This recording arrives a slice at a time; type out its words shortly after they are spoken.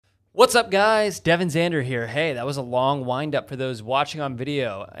What's up, guys? Devin Zander here. Hey, that was a long wind-up for those watching on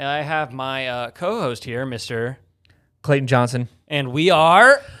video. I have my co-host here, Mr. Clayton Johnson. And we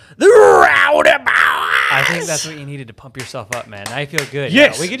are... The Roundabouts! I think that's what you needed to pump yourself up, man. I feel good.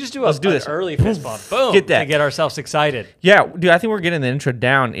 Yes! Yeah, we could just do Let's do an this. early fist bump. Boom! Get that. To get ourselves excited. Yeah, dude, I think we're getting the intro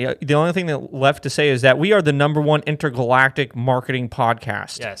down. The only thing that left to say is that we are the #1 intergalactic marketing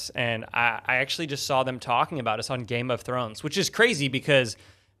podcast. Yes, and I actually just saw them talking about us on Game of Thrones, which is crazy because...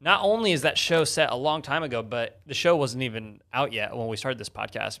 not only is that show set a long time ago, but the show wasn't even out yet when we started this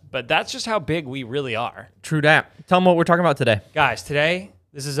podcast. But that's just how big we really are. True that. Tell them what we're talking about today. Guys, today,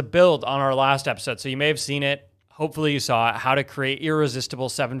 this is a build on our last episode. So you may have seen it. Hopefully you saw it. How to create irresistible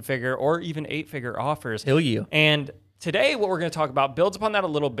 7-figure or even 8-figure offers. Hell you. And today, what we're going to talk about builds upon that a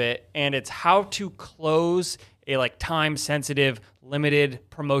little bit. And it's how to close a time-sensitive, limited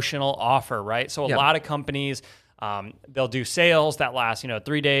promotional offer, right? So a lot of companies... they'll do sales that last,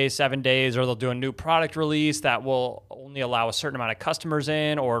 3 days, 7 days, or they'll do a new product release that will only allow a certain amount of customers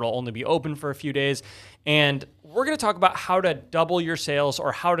in, or it'll only be open for a few days. And we're going to talk about how to double your sales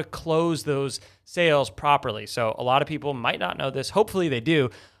or how to close those sales properly. So a lot of people might not know this. Hopefully they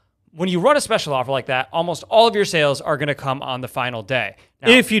do. When you run a special offer like that, almost all of your sales are going to come on the final day. Now,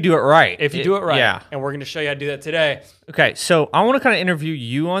 if you do it right. If you do it right. Yeah. And we're going to show you how to do that today. Okay, so I want to kind of interview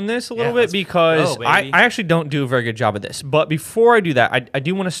you on this a little bit because I actually don't do a very good job of this. But before I do that, I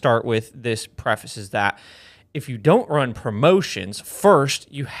do want to start with this preface is that if you don't run promotions, first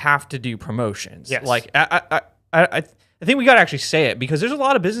you have to do promotions. Yes. I think we got to actually say it because there's a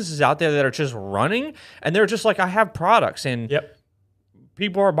lot of businesses out there that are just running and they're just like, I have products and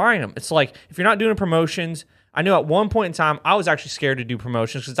people are buying them. It's like, if you're not doing promotions, I know at one point in time, I was actually scared to do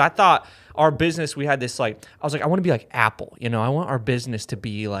promotions because I thought our business, we had this I was like, I want to be like Apple. I want our business to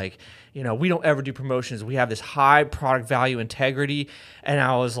be like, we don't ever do promotions. We have this high product value integrity. And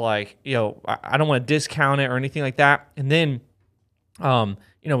I was like, I don't want to discount it or anything like that. And then,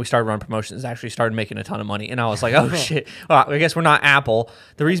 we started running promotions, actually started making a ton of money. And I was like, oh shit, well, I guess we're not Apple.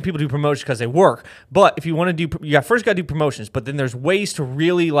 The reason people do promotions is because they work. But if you want to do, first got to do promotions, but then there's ways to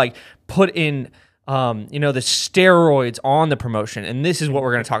really put in, the steroids on the promotion. And this is what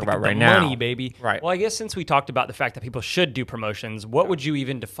we're going to talk about right now. Money, baby. Right. Well, I guess since we talked about the fact that people should do promotions, what would you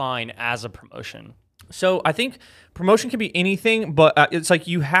even define as a promotion? So I think promotion can be anything, but it's like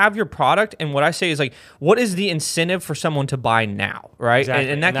you have your product, and what I say is what is the incentive for someone to buy now, right?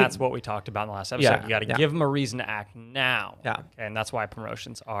 Exactly, and that's what we talked about in the last episode. Yeah, you got to give them a reason to act now. Yeah, okay, and that's why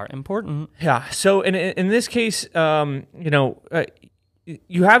promotions are important. Yeah. So in this case, you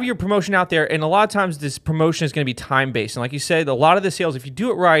have your promotion out there, and a lot of times this promotion is going to be time-based. And like you said, a lot of the sales, if you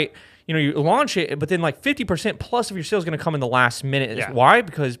do it right, you launch it, but then 50% plus of your sales is going to come in the last minute. Yeah. Why?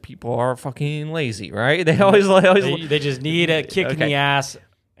 Because people are fucking lazy, right? They they just need a kick in the ass,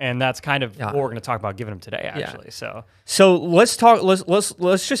 and that's kind of what we're going to talk about giving them today, actually. Yeah. So let's talk.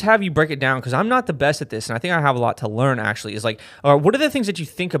 Let's just have you break it down because I'm not the best at this, and I think I have a lot to learn. Actually, is what are the things that you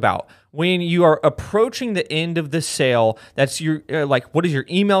think about when you are approaching the end of the sale? That's your what is your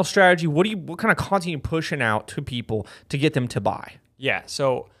email strategy? What kind of content you pushing out to people to get them to buy? Yeah.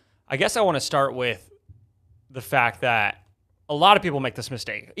 So I guess I want to start with the fact that a lot of people make this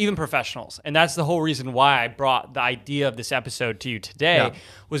mistake, even professionals. And that's the whole reason why I brought the idea of this episode to you today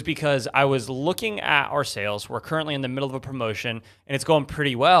was because I was looking at our sales. We're currently in the middle of a promotion and it's going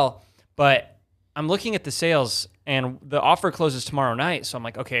pretty well, but I'm looking at the sales and the offer closes tomorrow night. So I'm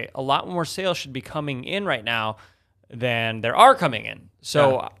like, okay, a lot more sales should be coming in right now than there are coming in.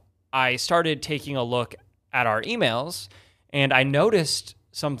 So I started taking a look at our emails and I noticed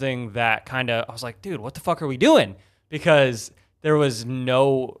something that I was like, dude, what the fuck are we doing? Because there was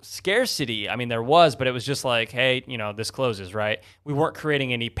no scarcity. I mean, there was, but it was just like, hey, this closes, right? We weren't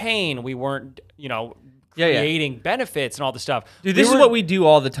creating any pain. We weren't, creating benefits and all this stuff. Dude, this is what we do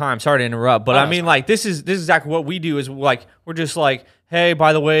all the time. Sorry to interrupt, but I mean, this is exactly what we do is we're just like, hey,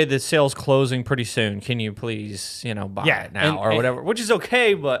 by the way, the sale's closing pretty soon. Can you please, buy it now or whatever? Which is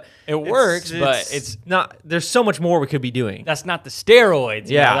okay, but it works, but it's not. There's so much more we could be doing. That's not the steroids.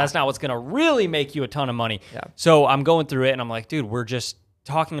 That's not what's gonna really make you a ton of money. Yeah. So I'm going through it, and I'm like, dude, we're just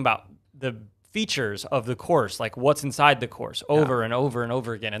talking about the features of the course, like what's inside the course, over and over and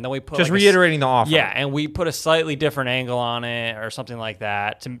over again, and then we put just reiterating the offer. Yeah, and we put a slightly different angle on it or something like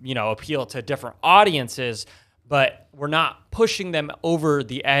that to appeal to different audiences. But we're not pushing them over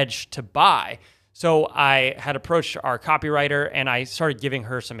the edge to buy. So I had approached our copywriter and I started giving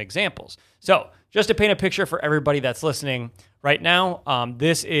her some examples. So just to paint a picture for everybody that's listening right now,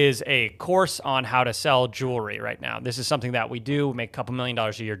 this is a course on how to sell jewelry right now. This is something that we do. We make a couple $1 million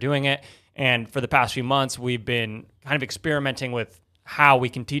a year doing it. And for the past few months, we've been kind of experimenting with how we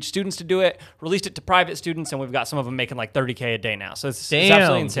can teach students to do it, released it to private students, and we've got some of them making like $30K a day now. So it's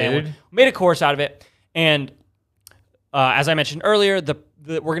absolutely insane. Dude. We made a course out of it. And as I mentioned earlier,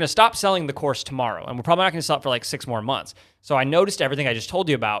 we're going to stop selling the course tomorrow, and we're probably not going to sell it for like 6 more months. So I noticed everything I just told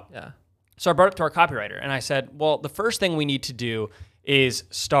you about. Yeah. So I brought it up to our copywriter, and I said, well, the first thing we need to do is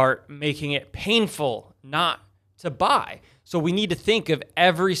start making it painful not to buy. So we need to think of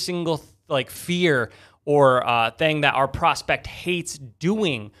every single like fear or thing that our prospect hates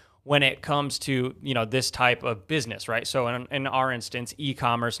doing when it comes to, you know, this type of business, right? So in our instance,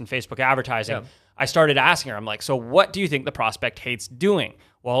 e-commerce and Facebook advertising, Yeah. I started asking her, I'm like, so what do you think the prospect hates doing?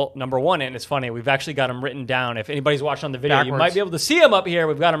 Well, number one, and it's funny, we've actually got them written down. If anybody's watching on the video, you might be able to see them up here.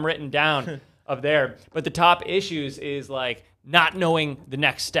 We've got them written down up there. But the top issues is like not knowing the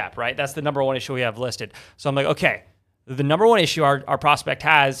next step, right? That's the number one issue we have listed. So I'm like, okay, the number one issue our prospect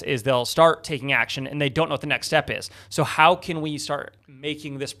has is they'll start taking action and they don't know what the next step is. So how can we start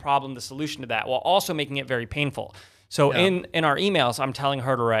making this problem the solution to that while also making it very painful? So in our emails, I'm telling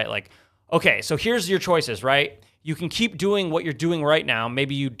her to write like, okay, so here's your choices, right? You can keep doing what you're doing right now.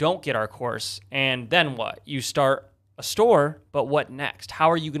 Maybe you don't get our course. And then what? You start a store, but what next? How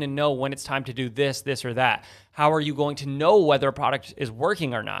are you going to know when it's time to do this, this, or that? How are you going to know whether a product is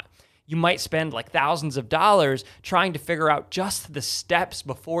working or not? You might spend like thousands of dollars trying to figure out just the steps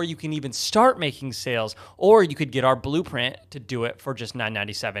before you can even start making sales, or you could get our blueprint to do it for just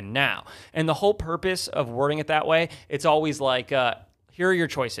 $9.97 now. And the whole purpose of wording it that way, it's always like, here are your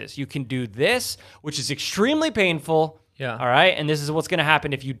choices. You can do this, which is extremely painful. Yeah. All right. And this is what's going to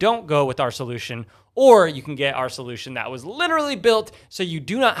happen if you don't go with our solution, or you can get our solution that was literally built so you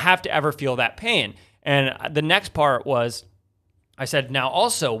do not have to ever feel that pain. And the next part was, I said, now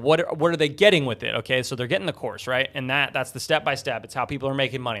also, what are they getting with it? Okay, so they're getting the course, right? And that's the step-by-step. It's how people are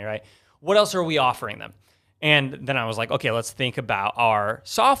making money, right? What else are we offering them? And then I was like, okay, let's think about our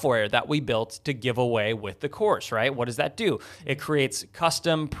software that we built to give away with the course, right? What does that do? It creates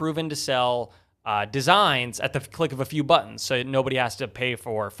custom, proven-to-sell designs at the click of a few buttons. So nobody has to pay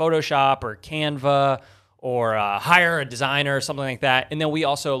for Photoshop or Canva or hire a designer or something like that. And then we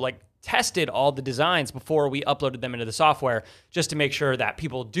also tested all the designs before we uploaded them into the software just to make sure that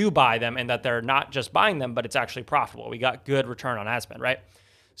people do buy them and that they're not just buying them, but it's actually profitable. We got good return on ad spend, right?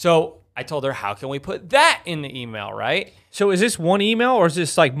 So I told her, how can we put that in the email, right? So is this one email or is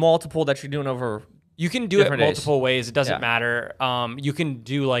this like multiple that you're doing over? You can do it multiple ways. It doesn't matter. You can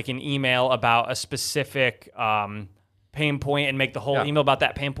do like an email about a specific pain point and make the whole email about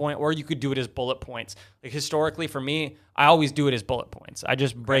that pain point, or you could do it as bullet points. Like historically for me, I always do it as bullet points. I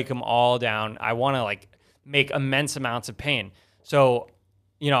just break them all down. I want to make immense amounts of pain. So,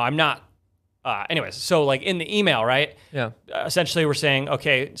 I'm not, anyways, so in the email, right? Yeah. Essentially we're saying,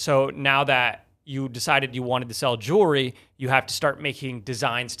 okay, so now that you decided you wanted to sell jewelry, you have to start making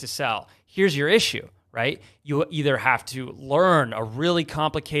designs to sell. Here's your issue, right? You either have to learn a really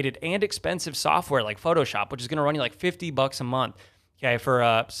complicated and expensive software like Photoshop, which is going to run you like $50 a month. Okay,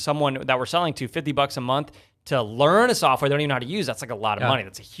 for someone that we're selling to, $50 a month to learn a software they don't even know how to use. That's like a lot of money.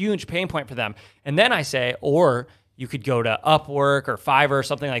 That's a huge pain point for them. And then I say, or you could go to Upwork or Fiverr or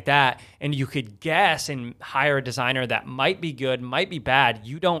something like that, and you could guess and hire a designer that might be good, might be bad.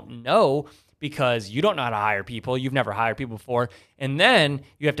 You don't know, because you don't know how to hire people. You've never hired people before. And then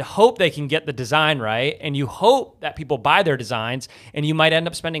you have to hope they can get the design right. And you hope that people buy their designs. And you might end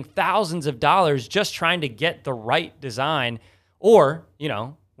up spending thousands of dollars just trying to get the right design. Or,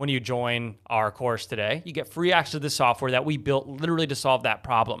 when you join our course today, you get free access to the software that we built literally to solve that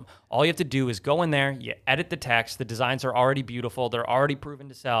problem. All you have to do is go in there, you edit the text. The designs are already beautiful. They're already proven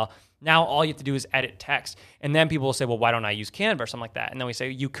to sell. Now all you have to do is edit text. And then people will say, well, why don't I use Canva or something like that? And then we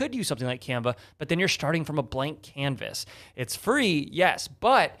say, you could use something like Canva, but then you're starting from a blank canvas. It's free, yes,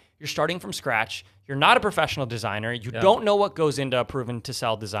 but you're starting from scratch. You're not a professional designer. You don't know what goes into a proven to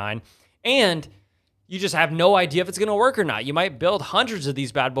sell design. And you just have no idea if it's going to work or not. You might build hundreds of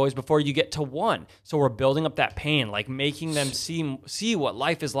these bad boys before you get to one. So we're building up that pain, making them see what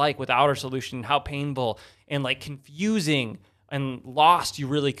life is like without our solution, how painful and confusing and lost you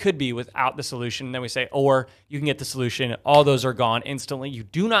really could be without the solution. And then we say, or you can get the solution. All those are gone instantly. You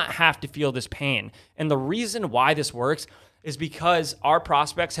do not have to feel this pain. And the reason why this works is because our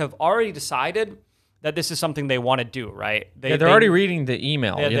prospects have already decided that this is something they want to do, right? They're already reading the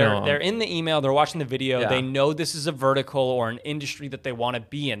email. They're in the email. They're watching the video. Yeah. They know this is a vertical or an industry that they want to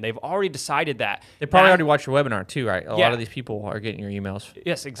be in. They've already decided that. They probably already watched your webinar too, right? A lot of these people are getting your emails.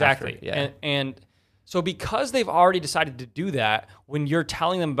 Yes, exactly. And so because they've already decided to do that, when you're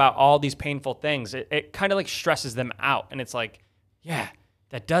telling them about all these painful things, it kind of stresses them out. And it's yeah,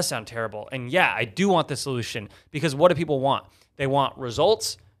 that does sound terrible. And yeah, I do want the solution, because what do people want? They want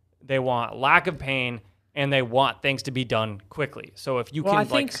results, they want lack of pain, and they want things to be done quickly. So if you can, I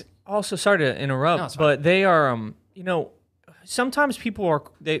think also, sorry to interrupt, but they are, you know, sometimes people are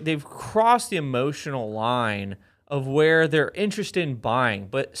they've crossed the emotional line of where they're interested in buying,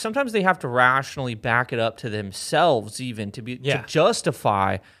 but sometimes they have to rationally back it up to themselves even to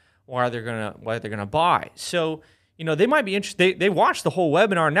justify why they're gonna buy. So, you know, they might be interested. They watched the whole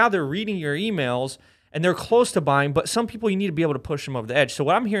webinar. Now they're reading your emails and they're close to buying, but some people you need to be able to push them over the edge. So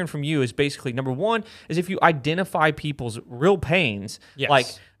what I'm hearing from you is basically, number one is if you identify people's real pains, like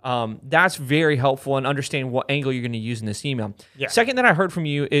that's very helpful in understanding what angle you're going to use in this email. Second that I heard from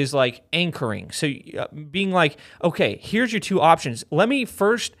you is like anchoring. So being like, okay, here's your two options. Let me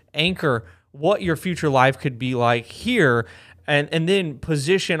first anchor what your future life could be like here, and then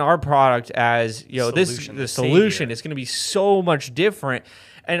position our product as, you know, the solution. It's going to be so much different.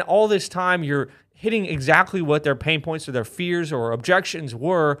 And all this time you're hitting exactly what their pain points or their fears or objections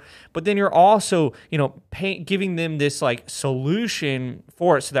were, but then you're also, you know, giving them this like solution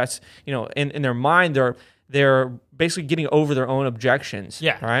for it. So that's, you know, in their mind, they're basically getting over their own objections.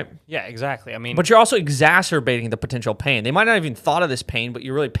 Right? Yeah, exactly. I mean, but you're also exacerbating the potential pain. They might not even thought of this pain, but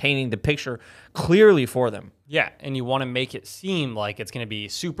you're really painting the picture clearly for them. Yeah, and you want to make it seem like it's going to be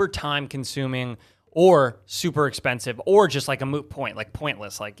super time consuming or super expensive, or just like a moot point, like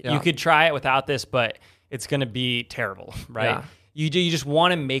pointless. Like you could try it without this, but it's going to be terrible, right? You just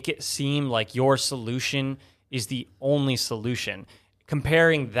want to make it seem like your solution is the only solution.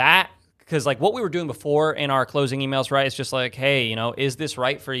 Comparing that, because like what we were doing before in our closing emails, right? It's just like, hey, you know, is this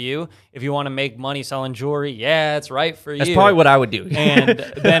right for you? If you want to make money selling jewelry, yeah, it's right for you. That's probably what I would do. And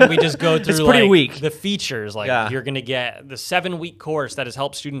then we just go through pretty like weak. The features, like you're going to get the 7-week course that has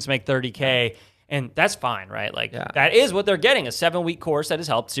helped students make $30K. And that's fine, right? Like that is what they're getting, a 7-week course that has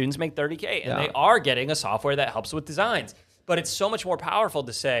helped students make $30K. And they are getting a software that helps with designs. But it's so much more powerful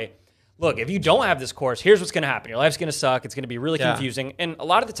to say, look, if you don't have this course, here's what's going to happen. Your life's going to suck. It's going to be really confusing. And a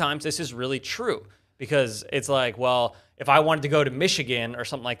lot of the times this is really true, because it's like, well, if I wanted to go to Michigan or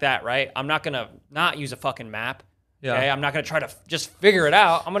something like that, right? I'm not going to not use a fucking map. Okay? I'm not going to try to just figure it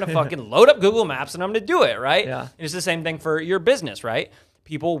out. I'm going to fucking load up Google Maps and I'm going to do it, right? And it's the same thing for your business, right?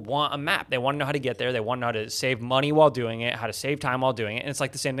 People want a map. They want to know how to get there. They want to know how to save money while doing it, how to save time while doing it. And it's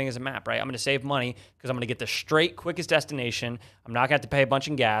like the same thing as a map, right? I'm going to save money because I'm going to get the straight, quickest destination. I'm not going to have to pay a bunch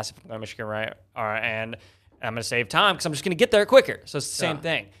in gas if I'm going to Michigan, right? All right, and I'm going to save time because I'm just going to get there quicker. So it's the same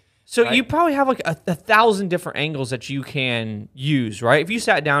thing. So you probably have like a 1,000 different angles that you can use, right? If you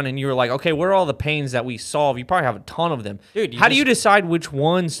sat down and you were like, okay, what are all the pains that we solve? You probably have a ton of them. Dude, how do you decide which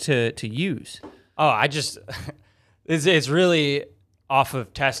ones to use? Oh, I just, it's really off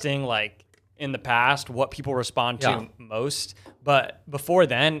of testing, like in the past, what people respond to most. But before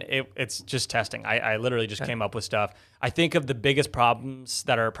then, it's just testing. I literally just came up with stuff. I think of the biggest problems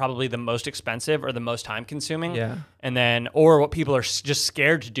that are probably the most expensive or the most time consuming. And then, or what people are just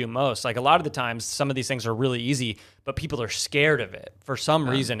scared to do most. Like a lot of the times, some of these things are really easy, but people are scared of it for some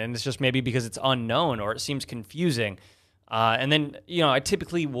reason. And it's just maybe because it's unknown or it seems confusing. And then, you know, I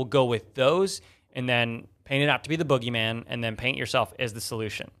typically will go with those and then paint it out to be the boogeyman, and then paint yourself as the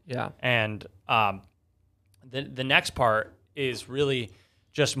solution. And the next part is really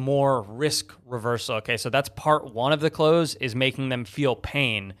just more risk reversal. Okay, so that's part one of the close, is making them feel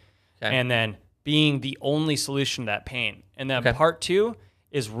pain, and then being the only solution to that pain. And then part two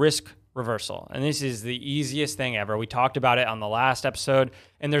is risk reversal. And this is the easiest thing ever. We talked about it on the last episode,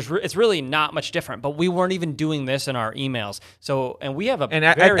 and it's really not much different, but we weren't even doing this in our emails. So, and we have a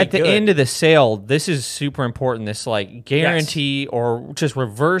at the end of the sale, this is super important. This like guarantee or just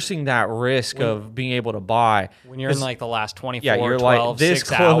reversing that risk of being able to buy. When you're in like the last 24, 12, like this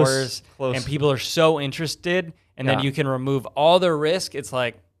 6 hours, and people are so interested, and then you can remove all their risk. It's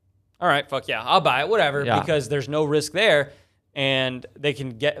like, all right, fuck yeah, I'll buy it, whatever, because there's no risk there. And they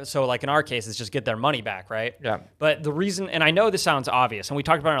can get, so like in our case, it's just get their money back, right? But the reason, and I know this sounds obvious, and we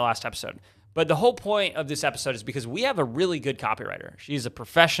talked about it in our last episode, but the whole point of this episode is because we have a really good copywriter. She's a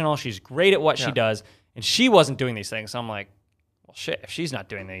professional. She's great at what she does, and she wasn't doing these things. So I'm like, well, shit, if she's not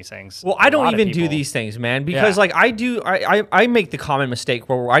doing these things. Well, I don't even do these things, man, because like I make the common mistake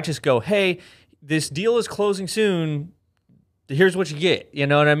where I just go, hey, this deal is closing soon. Here's what you get, you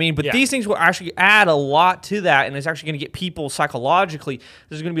know what I mean? But these things will actually add a lot to that, and it's actually going to get people psychologically.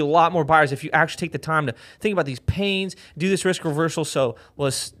 There's going to be a lot more buyers if you actually take the time to think about these pains, do this risk reversal. So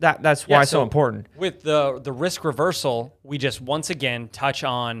that's why it's so important. With the risk reversal, we just once again touch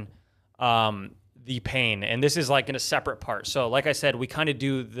on the pain, and this is like in a separate part. So like I said, we kind of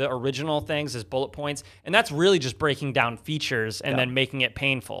do the original things as bullet points, and that's really just breaking down features and then making it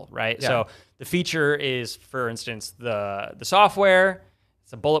painful, right? So The feature is, for instance, the software.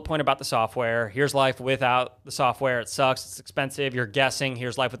 It's a bullet point about the software. Here's life without the software. It sucks. It's expensive. You're guessing.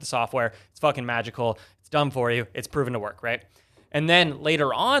 Here's life with the software. It's fucking magical. It's done for you. It's proven to work, right? And then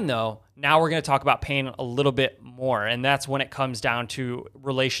later on, though, now we're going to talk about paying a little bit more. And that's when it comes down to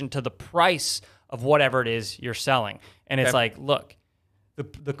relation to the price of whatever it is you're selling. And it's like, look,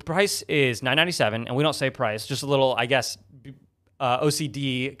 the price is $9.97, and we don't say price, just a little, I guess,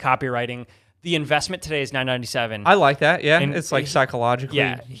 OCD copywriting. The investment today is $9.97. I like that. Yeah, and it's like psychologically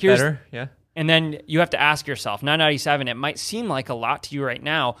better. Yeah. And then you have to ask yourself, $9.97, it might seem like a lot to you right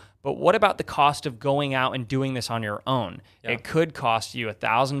now, but what about the cost of going out and doing this on your own? Yeah. It could cost you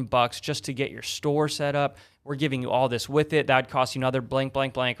 $1,000 just to get your store set up. We're giving you all this with it. That would cost you another blank,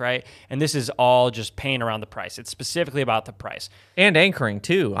 blank, blank, right? And this is all just paying around the price. It's specifically about the price. And anchoring,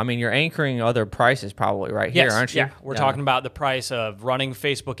 too. I mean, you're anchoring other prices probably here, aren't you? Yeah, we're talking about the price of running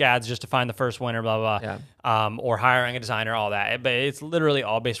Facebook ads just to find the first winner, blah, blah, blah. Yeah. Or hiring a designer, all that. But it's literally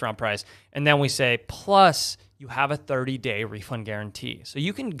all based around price. And then we say, plus, you have a 30-day refund guarantee. So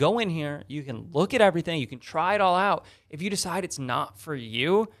you can go in here, you can look at everything, you can try it all out. If you decide it's not for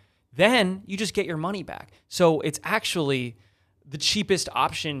you, then you just get your money back. So it's actually the cheapest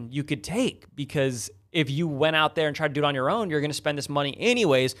option you could take, because if you went out there and tried to do it on your own, you're going to spend this money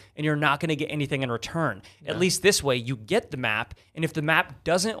anyways, and you're not going to get anything in return. Yeah. At least this way, you get the map, and if the map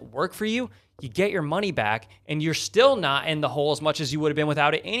doesn't work for you, you get your money back, and you're still not in the hole as much as you would have been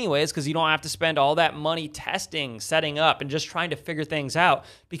without it anyways, because you don't have to spend all that money testing, setting up, and just trying to figure things out,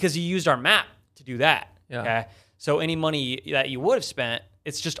 because you used our map to do that. Yeah. Okay? So any money that you would have spent,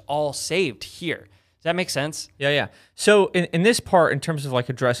 it's just all saved here. Does that make sense? Yeah. So in this part, in terms of like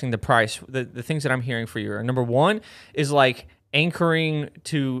addressing the price, the things that I'm hearing for you are, number one is like anchoring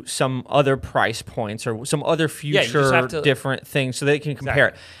to some other price points or some other future different things so they can compare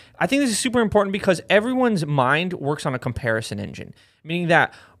it. I think this is super important because everyone's mind works on a comparison engine, meaning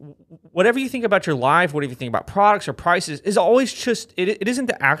that whatever you think about your life, whatever you think about products or prices is always just, it isn't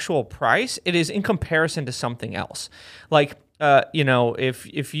the actual price. It is in comparison to something else. Like,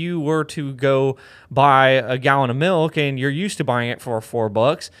 if you were to go buy a gallon of milk and you're used to buying it for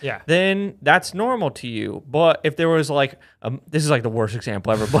 $4, then that's normal to you. But if there was like, this is like the worst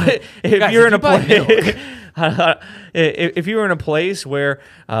example ever, but if you're in a place, if you were in a place where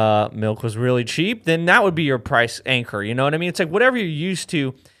milk was really cheap, then that would be your price anchor. You know what I mean? It's like whatever you're used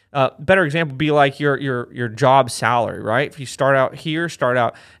to. Better example would be like your job salary, right? If you start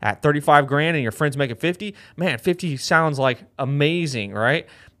out at 35 grand and your friends making 50, man, 50 sounds like amazing, right?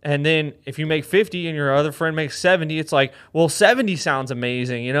 And then if you make 50 and your other friend makes 70, it's like, well, 70 sounds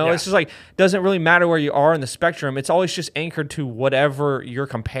amazing, you know? Yeah. It's just like, doesn't really matter where you are in the spectrum. It's always just anchored to whatever you're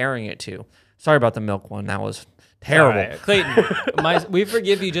comparing it to. Sorry about the milk one. That was terrible. Right. Clayton, we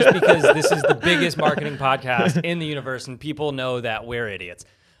forgive you just because this is the biggest marketing podcast in the universe and people know that we're idiots.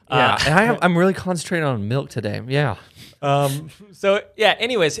 Yeah, and I'm really concentrating on milk today. Yeah.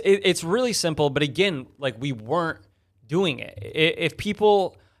 Anyways, it's really simple. But again, like we weren't doing it. If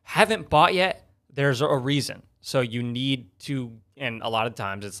people haven't bought yet, there's a reason. So you need to, and a lot of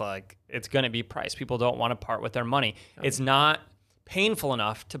times it's like, it's going to be price. People don't want to part with their money. Okay. It's not painful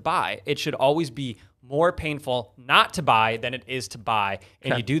enough to buy. It should always be more painful not to buy than it is to buy.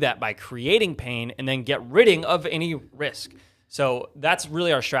 And you do that by creating pain and then get rid of any risk. So that's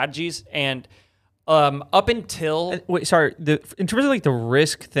really our strategies. And up until... Wait, sorry. In terms of like the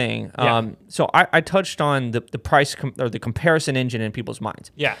risk thing, so I touched on the price or the comparison engine in people's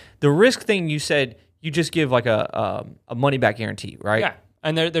minds. Yeah. The risk thing, you said you just give like a money back guarantee, right? Yeah.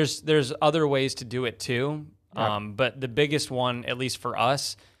 And there's other ways to do it too. But the biggest one, at least for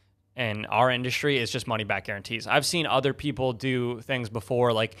us and our industry, is just money back guarantees. I've seen other people do things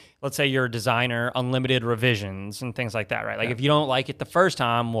before, like let's say you're a designer, unlimited revisions and things like that, right? Like if you don't like it the first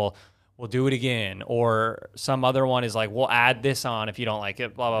time, we'll do it again. Or some other one is like, we'll add this on if you don't like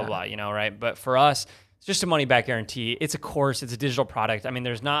it, blah, blah, blah, you know, right? But for us, it's just a money back guarantee. It's a course. It's a digital product. I mean,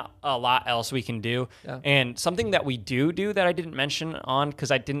 there's not a lot else we can do. Yeah. And something that we do that I didn't mention on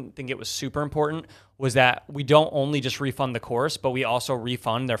because I didn't think it was super important was that we don't only just refund the course, but we also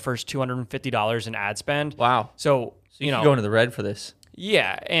refund their first $250 in ad spend. Wow. So you know, go into the red for this.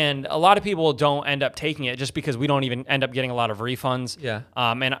 Yeah, and a lot of people don't end up taking it just because we don't even end up getting a lot of refunds. Yeah.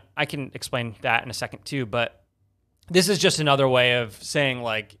 And I can explain that in a second too, but this is just another way of saying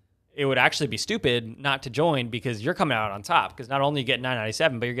like, it would actually be stupid not to join because you're coming out on top because not only you get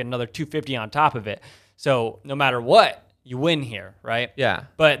 $9.97, but you're getting another $250 on top of it. So no matter what, you win here, right? Yeah.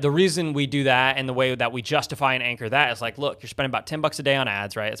 But the reason we do that and the way that we justify and anchor that is like, look, you're spending about $10 a day on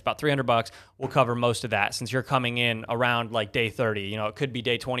ads, right? It's about $300. We'll cover most of that since you're coming in around like day 30. You know, it could be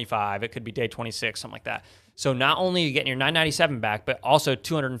day 25, it could be day 26, something like that. So not only are you getting your $997 back, but also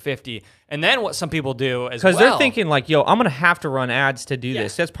 $250. And then what some people do as well, because they're thinking like, yo, I'm gonna have to run ads to do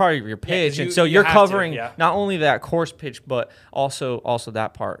this. That's part of your pitch, and so you're covering not only that course pitch, but also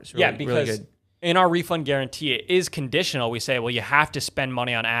that part. It's really, because really good. In our refund guarantee, it is conditional. We say, well, you have to spend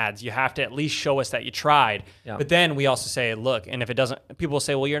money on ads. You have to at least show us that you tried. Yeah. But then we also say, look, and if it doesn't, people will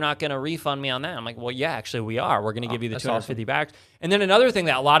say, well, you're not going to refund me on that. I'm like, well, yeah, actually we are. We're going to give you the 250 back. And then another thing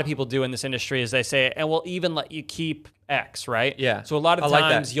that a lot of people do in this industry is they say, and we'll even let you keep X, right? Yeah. So a lot of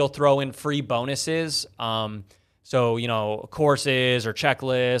times you'll throw in free bonuses. So, you know, courses or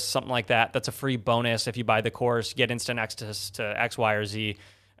checklists, something like that. That's a free bonus. If you buy the course, get instant access to X, Y, or Z.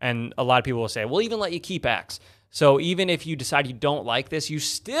 And a lot of people will say, we'll even let you keep X. So even if you decide you don't like this, you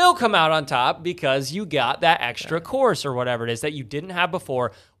still come out on top because you got that extra course or whatever it is that you didn't have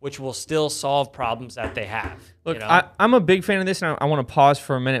before, which will still solve problems that they have. Look, you know? I'm a big fan of this, and I want to pause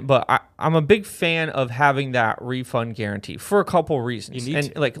for a minute, but I'm a big fan of having that refund guarantee for a couple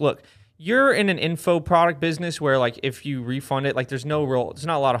reasons. Like, look, you're in an info product business where, like, if you refund it, like, there's not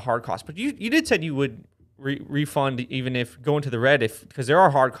a lot of hard costs. But you did said you would refund even if going to the red, because there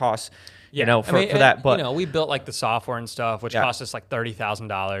are hard costs, you know, for that. But you know, we built like the software and stuff, which cost us like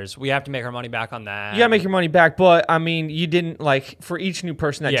 $30,000. We have to make our money back on that. You gotta make your money back, but I mean, you didn't like for each new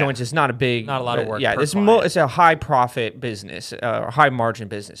person that joins. It's not a lot of work. Yeah, it's a high profit business, high margin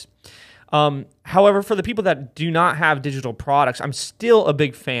business. However, for the people that do not have digital products, I'm still a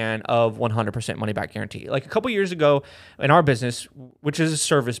big fan of 100% money back guarantee. Like a couple years ago in our business, which is a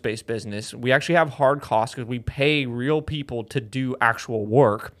service-based business, we actually have hard costs because we pay real people to do actual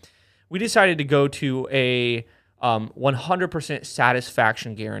work. We decided to go to a 100%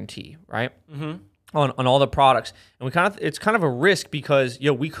 satisfaction guarantee, right? Mm-hmm. On all the products. And it's kind of a risk because,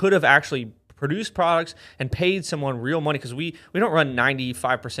 we could have actually produced products and paid someone real money because we don't run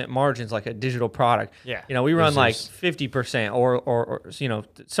 95% margins like a digital product. Yeah. We run like 50% or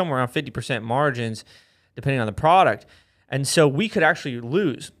somewhere around 50% margins depending on the product. And so we could actually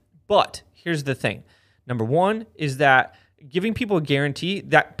lose. But here's the thing. Number one is that giving people a guarantee,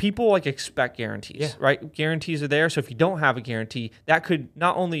 that people like expect guarantees, right? Guarantees are there. So if you don't have a guarantee, that could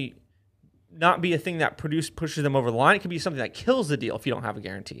not only not be a thing that pushes them over the line, it could be something that kills the deal if you don't have a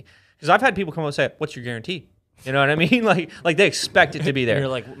guarantee. Because I've had people come up and say, what's your guarantee? You know what I mean? like they expect it to be there. And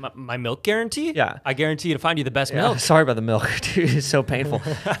you're like, my milk guarantee? Yeah. I guarantee to find you the best milk. Sorry about the milk, dude. It's so painful.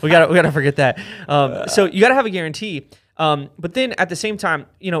 we gotta forget that. So you gotta have a guarantee. But then at the same time,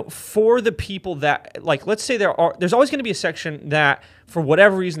 for the people that, like, let's say there's always going to be a section that for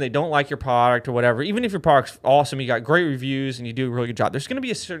whatever reason they don't like your product or whatever, even if your product's awesome, you got great reviews and you do a really good job, there's going to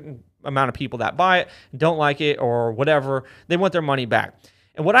be a certain amount of people that buy it, don't like it or whatever, they want their money back.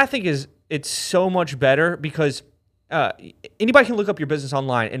 And what I think is it's so much better because anybody can look up your business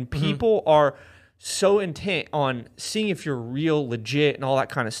online and people are so intent on seeing if you're real, legit, and all that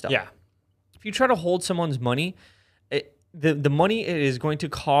kind of stuff. Yeah. If you try to hold someone's money, the money it is going to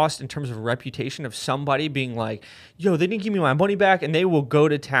cost in terms of reputation of somebody being like, yo, they didn't give me my money back, and they will go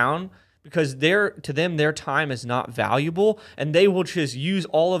to town because to them their time is not valuable, and they will just use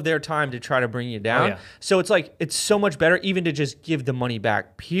all of their time to try to bring you down. Oh, yeah. So it's like it's so much better even to just give the money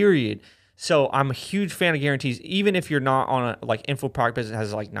back, period. So I'm a huge fan of guarantees, even if you're not on a like info product business that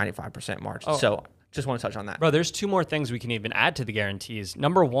has like 95% margin. Oh. So just want to touch on that. Bro, there's two more things we can even add to the guarantees.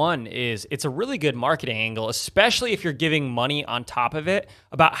 Number one is it's a really good marketing angle, especially if you're giving money on top of it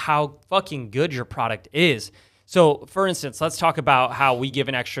about how fucking good your product is. So for instance, let's talk about how we give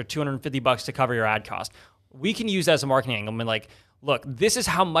an extra $250 to cover your ad cost. We can use that as a marketing angle. I mean, like, look, this is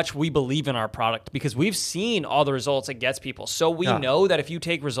how much we believe in our product because we've seen all the results it gets people. So we know that if you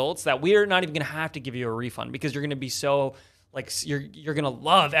take results that we're not even going to have to give you a refund because you're going to be so... like you're going to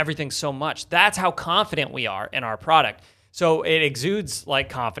love everything so much. That's how confident we are in our product. So it exudes like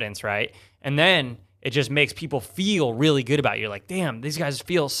confidence, right? And then it just makes people feel really good about you. You're like, damn, these guys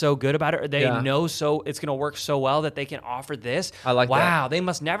feel so good about it. Or they know so it's going to work so well that they can offer this. I like that. Wow, they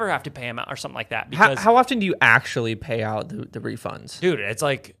must never have to pay them out or something like that. Because how often do you actually pay out the refunds? Dude, it's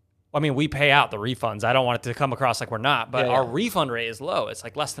like... I mean, we pay out the refunds. I don't want it to come across like we're not, but our refund rate is low. It's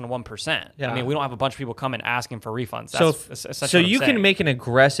like less than 1%. Yeah. I mean, we don't have a bunch of people coming asking for refunds. So you can make an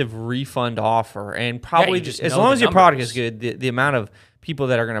aggressive refund offer and probably just as long as your product is good, the amount of people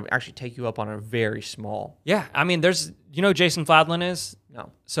that are going to actually take you up on are very small. Yeah. I mean, there's, Jason Fladlin is No.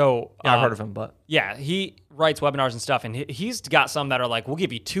 So yeah, I've heard of him, but yeah, he writes webinars and stuff, and he's got some that are like, we'll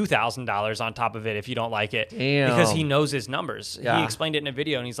give you $2,000 on top of it if you don't like it. Damn. Because he knows his numbers. Yeah. He explained it in a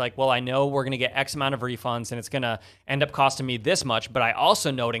video, and he's like, well, I know we're going to get X amount of refunds, and it's going to end up costing me this much, but I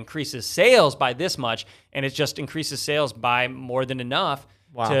also know it increases sales by this much, and it just increases sales by more than enough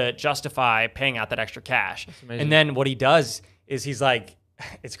to justify paying out that extra cash. And then what he does is he's like,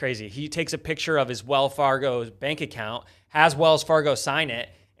 it's crazy. He takes a picture of his Wells Fargo bank account, has Wells Fargo sign it,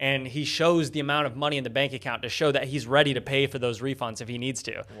 and he shows the amount of money in the bank account to show that he's ready to pay for those refunds if he needs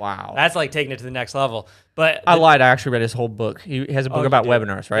to. Wow. That's like taking it to the next level. But I lied. I actually read his whole book. He has a book about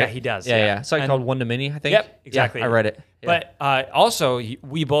webinars, right? Yeah, he does. Yeah. It's like called One to Many, I think. Yep, exactly. Yeah, I read it. Yeah. But also,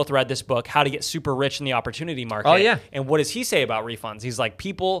 we both read this book, How to Get Super Rich in the Opportunity Market. Oh, yeah. And what does he say about refunds? He's like,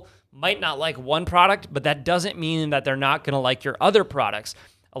 people might not like one product, but that doesn't mean that they're not going to like your other products.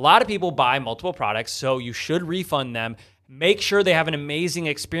 A lot of people buy multiple products, so you should refund them. Make sure they have an amazing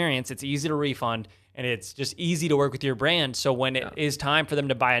experience. It's easy to refund, and it's just easy to work with your brand. So when it is time for them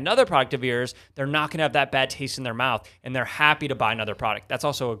to buy another product of yours, they're not going to have that bad taste in their mouth, and they're happy to buy another product. That's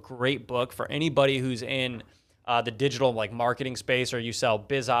also a great book for anybody who's in the digital like marketing space, or you sell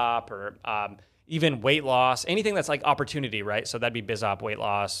BizOp or even weight loss, anything that's like opportunity, right? So that'd be BizOp, weight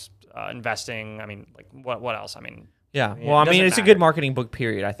loss, investing. I mean, like what else? I mean, yeah. Well, I mean, it's a good marketing book,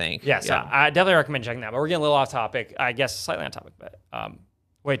 period, I think. Yes, yeah. I definitely recommend checking that. But we're getting a little off topic. I guess slightly on topic. But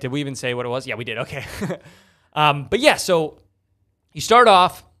wait, did we even say what it was? Yeah, we did. Okay. But yeah, so you start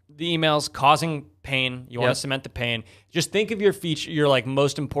off the emails causing pain. You want to cement the pain. Just think of your like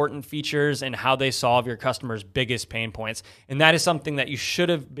most important features and how they solve your customers' biggest pain points. And that is something that you should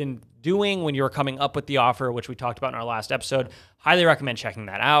have been doing when you were coming up with the offer, which we talked about in our last episode. Highly recommend checking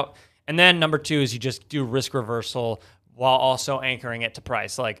that out. And then number 2 is you just do risk reversal while also anchoring it to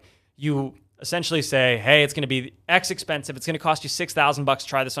price. Like you essentially say, hey, it's going to be X expensive. It's going to cost you $6,000 to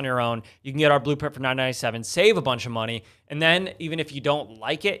try this on your own. You can get our blueprint for $997, save a bunch of money. And then even if you don't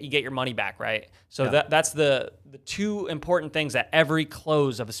like it, you get your money back, right? So that's the 2 important things that every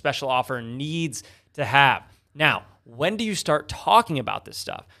close of a special offer needs to have. Now, when do you start talking about this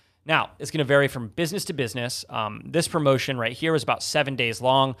stuff? Now, it's going to vary from business to business. This promotion right here is about 7 days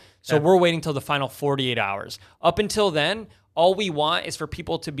long. So we're waiting till the final 48 hours. Up until then, all we want is for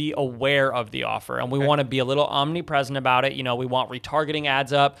people to be aware of the offer. And we want to be a little omnipresent about it. You know, we want retargeting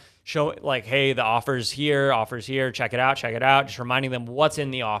ads up, show like, hey, the offer's here, check it out. Just reminding them what's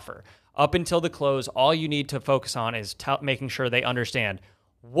in the offer. Up until the close, all you need to focus on is making sure they understand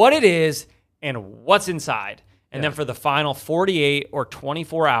what it is and what's inside. And then for the final 48 or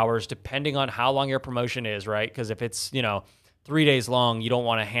 24 hours, depending on how long your promotion is, right? Because if it's, 3 days long, you don't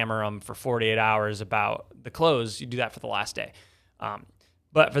want to hammer them for 48 hours about the close. You do that for the last day.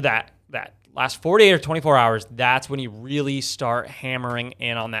 But for that last 48 or 24 hours, that's when you really start hammering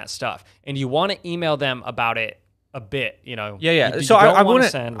in on that stuff. And you want to email them about it a bit, Yeah. So I want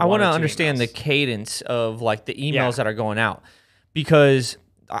to understand the cadence of like the emails that are going out, because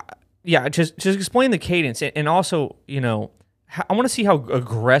just explain the cadence, and also, I want to see how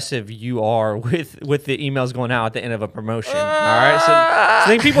aggressive you are with the emails going out at the end of a promotion. All right, so I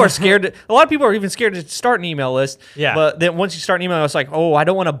think people are scared. A lot of people are even scared to start an email list. Yeah. But then once you start an email, it's like, oh, I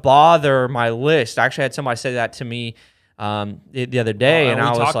don't want to bother my list. I actually had somebody say that to me the other day, and I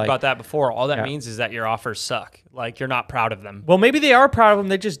was like, we talked about that before. All that means is that your offers suck. Like you're not proud of them. Well, maybe they are proud of them.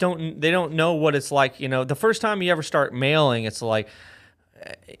 They just don't know what it's like. The first time you ever start mailing, it's like,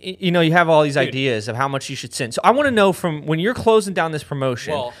 you have all these ideas of how much you should send. So I want to know, from when you're closing down this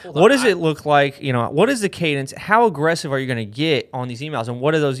promotion, what does it look like? What is the cadence? How aggressive are you going to get on these emails, and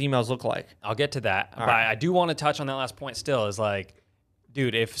what do those emails look like? I'll get to that. But I do want to touch on that last point still, is like,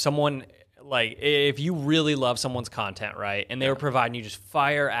 dude, if someone, like, if you really love someone's content, right, and they were providing you just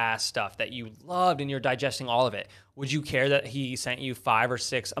fire ass stuff that you loved and you're digesting all of it, would you care that he sent you 5 or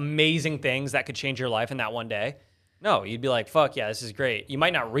 6 amazing things that could change your life in that one day? No, you'd be like, fuck yeah, this is great. You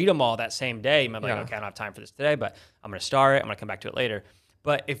might not read them all that same day. You might be like, okay, I don't have time for this today, but I'm going to start it. I'm going to come back to it later.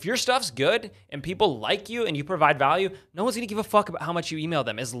 But if your stuff's good and people like you and you provide value, no one's going to give a fuck about how much you email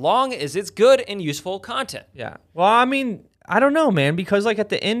them, as long as it's good and useful content. Yeah. Well, I mean, I don't know, man, because like at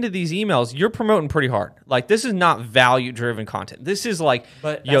the end of these emails, you're promoting pretty hard. Like this is not value-driven content. This is like,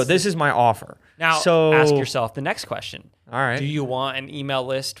 this is my offer. Now, ask yourself the next question. All right. Do you want an email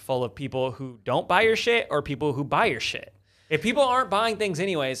list full of people who don't buy your shit, or people who buy your shit? If people aren't buying things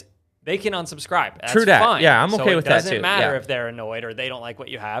anyways, they can unsubscribe. That's True that. Fine. Yeah, I'm okay with that too. It doesn't matter if they're annoyed or they don't like what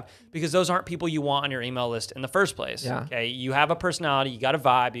you have, because those aren't people you want on your email list in the first place. Yeah. Okay. You have a personality, you got a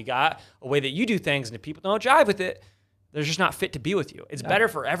vibe, you got a way that you do things, and if people don't jive with it, they're just not fit to be with you. It's better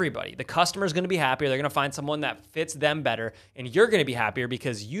for everybody. The customer's going to be happier. They're going to find someone that fits them better, and you're going to be happier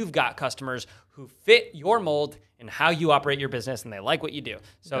because you've got customers who fit your mold and how you operate your business, and they like what you do.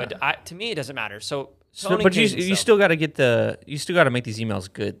 So to me, it doesn't matter. But you still got to you still got to make these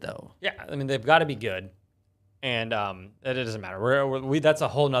emails good though. Yeah, I mean they've got to be good, and it doesn't matter. That's a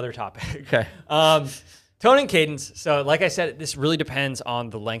whole nother topic. Okay. Tone and cadence. So like I said, this really depends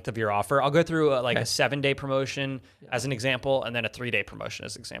on the length of your offer. I'll go through a 7-day promotion as an example, and then a 3-day promotion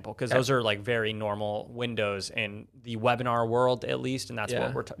as an example, because those are like very normal windows in the webinar world, at least, and that's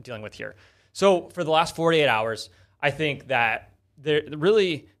what we're dealing with here. So for the last 48 hours, I think that they're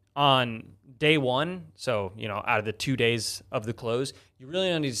really on day one, so out of the 2 days of the close, you really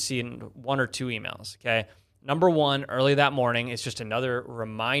only need to see 1 or 2 emails, okay? Number 1, early that morning, is just another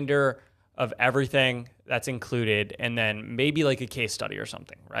reminder of everything that's included, and then maybe like a case study or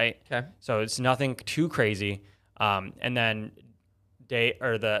something, right? Okay. So it's nothing too crazy. And then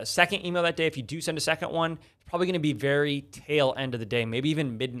the second email that day, if you do send a second one, it's probably going to be very tail end of the day, maybe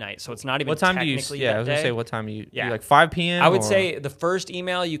even midnight. So it's not even what time technically do you? Yeah, I was gonna say what time do you? Yeah, like 5 p.m. I would say the first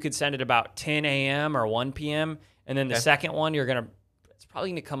email you could send at about 10 a.m. or 1 p.m. And then the second one it's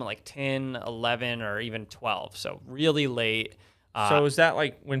probably gonna come at like 10, 11, or even 12. So really late. So is that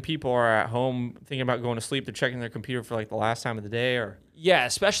like when people are at home thinking about going to sleep, they're checking their computer for like the last time of the day, or? Yeah,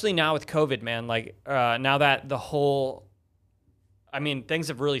 especially now with COVID, man. Like now that things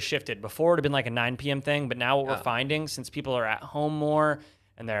have really shifted. Before it would have been like a 9 p.m. thing, but now what we're finding, since people are at home more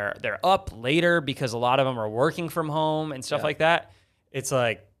and they're up later because a lot of them are working from home and stuff like that, it's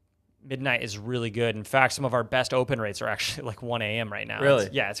like midnight is really good. In fact, some of our best open rates are actually like 1 a.m. right now. Really?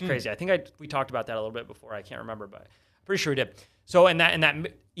 It's crazy. I think we talked about that a little bit before. I can't remember, but I'm pretty sure we did. So in that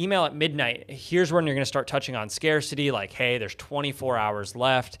email at midnight, here's when you're going to start touching on scarcity, like, hey, there's 24 hours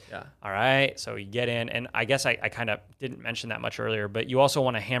left. Yeah. All right. So you get in, and I guess I kind of didn't mention that much earlier, but you also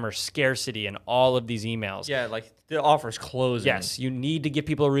want to hammer scarcity in all of these emails. Yeah, like the offer's closing. Yes, you need to give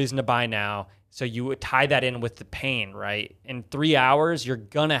people a reason to buy now. So you tie that in with the pain, right? In 3 hours, you're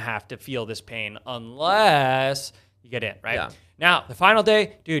going to have to feel this pain unless you get in, right? Yeah. Now, the final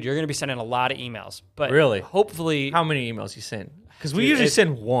day, dude, you're going to be sending a lot of emails. But really? Hopefully. How many emails you send? Because we usually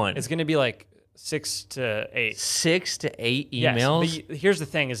send 1. It's going to be like 6 to 8. 6 to 8 emails? Yes, but here's the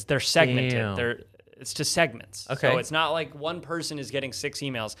thing is they're segmented. It's to segments. Okay. So it's not like one person is getting 6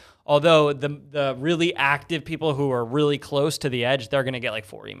 emails. Although the really active people who are really close to the edge, they're going to get like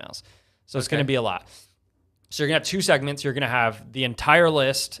 4 emails. So it's going to be a lot. So you're going to have 2 segments. You're going to have the entire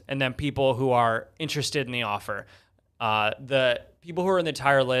list and then people who are interested in the offer. The people who are in the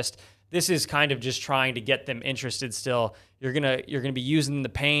entire list, this is kind of just trying to get them interested still. You're gonna be using the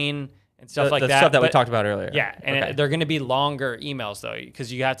pain and stuff like that. The stuff that we talked about earlier. Yeah, and they're going to be longer emails though,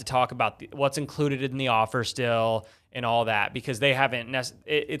 because you have to talk about what's included in the offer still and all that, because they haven't.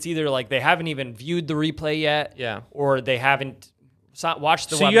 It's either like they haven't even viewed the replay yet, or they haven't watched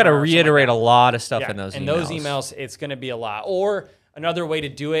the. So you got to reiterate a lot of stuff in those emails. And those emails, it's going to be a lot. Or another way to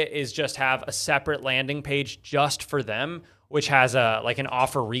do it is just have a separate landing page just for them, which has an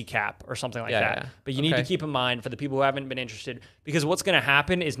offer recap or something like that. But you need to keep in mind for the people who haven't been interested, because what's going to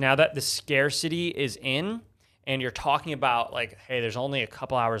happen is now that the scarcity is in and you're talking about like, hey, there's only a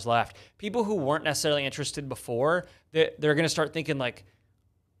couple hours left, people who weren't necessarily interested before, they're going to start thinking like,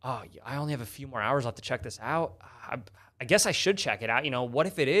 oh, I only have a few more hours left to check this out. I guess I should check it out. What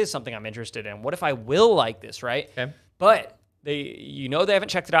if it is something I'm interested in? What if I will like this, right? Okay. But they haven't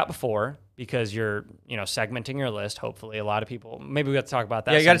checked it out before, because you're, segmenting your list. Hopefully a lot of people, maybe we have to talk about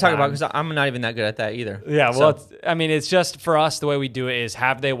that. Yeah, you got to talk about it, because I'm not even that good at that either. Yeah. Well, it's just for us, the way we do it is,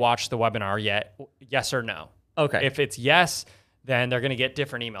 have they watched the webinar yet? Yes or no. Okay. If it's yes, then they're going to get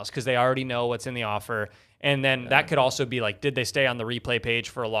different emails because they already know what's in the offer. And then that could also be like, did they stay on the replay page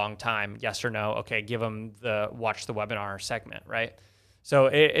for a long time? Yes or no. Okay. Give them the watch the webinar segment. Right. So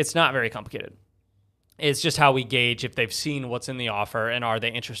it's not very complicated. It's just how we gauge if they've seen what's in the offer and are they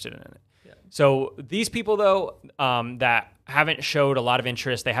interested in it. Yeah. So these people, though, that haven't showed a lot of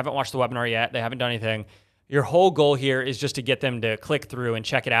interest, they haven't watched the webinar yet, they haven't done anything, your whole goal here is just to get them to click through and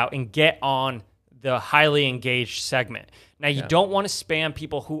check it out and get on the highly engaged segment. Now, you don't want to spam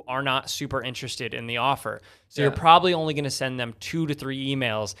people who are not super interested in the offer. So you're probably only going to send them 2 to 3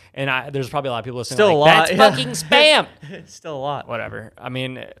 emails. And there's probably a lot of people listening. Still like, a lot. That's fucking spam. It's still a lot. Whatever. I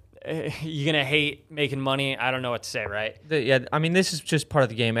mean, you're going to hate making money. I don't know what to say, right? I mean, this is just part of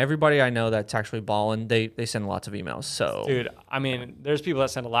the game. Everybody I know that's actually balling, they send lots of emails. So, dude, I mean, there's people that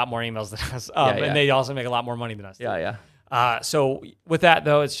send a lot more emails than us. And they also make a lot more money than us. Yeah. So with that,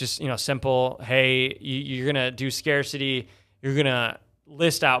 though, it's just, simple. Hey, you're going to do scarcity. You're going to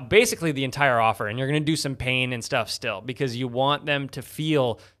list out basically the entire offer, and you're going to do some pain and stuff still because you want them to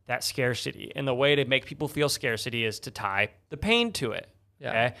feel that scarcity. And the way to make people feel scarcity is to tie the pain to it. Yeah.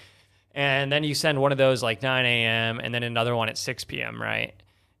 Okay. And then you send one of those like 9 a.m. and then another one at 6 p.m., right?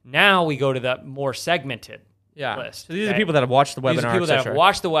 Now we go to the more segmented list. So these are people that have watched the webinar. These are people that have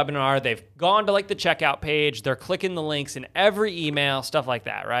watched the webinar. They've gone to like the checkout page. They're clicking the links in every email, stuff like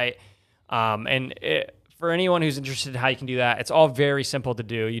that, right? For anyone who's interested in how you can do that, it's all very simple to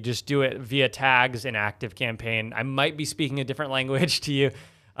do. You just do it via tags in ActiveCampaign. I might be speaking a different language to you.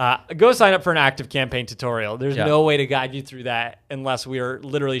 Go sign up for an ActiveCampaign tutorial. There's no way to guide you through that unless we are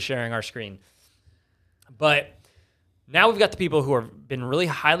literally sharing our screen. But now we've got the people who have been really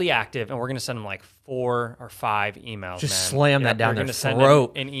highly active, and we're going to send them like 4 or 5 emails. Just slam that down their throat. We're going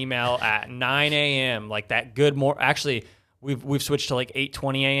to send an email at 9 a.m. like that good Actually, we've switched to like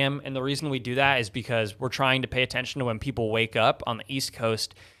 8:20 a.m. And the reason we do that is because we're trying to pay attention to when people wake up on the East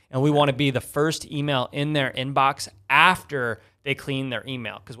Coast, and we want to be the first email in their inbox after they clean their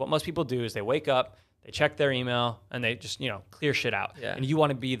email. Because what most people do is they wake up, they check their email, and they just, clear shit out. Yeah. And you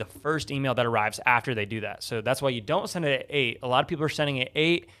want to be the first email that arrives after they do that. So that's why you don't send it at 8. A lot of people are sending it at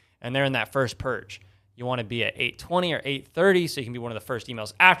 8, and they're in that first purge. You want to be at 8:20 or 8:30 so you can be one of the first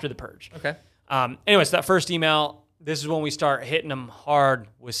emails after the purge. Okay. Anyways, that first email, this is when we start hitting them hard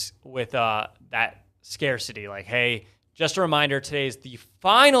with that scarcity. Like, hey, just a reminder, today is the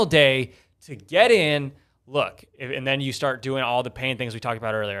final day to get in. Look, and then you start doing all the pain things we talked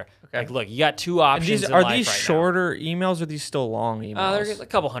about earlier. Okay. Like, look, you got 2 options. Are these shorter emails, or are these still long emails? They're a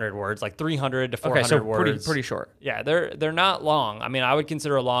couple hundred words, like 300 to 400 words. Pretty short. Yeah, they're not long. I mean, I would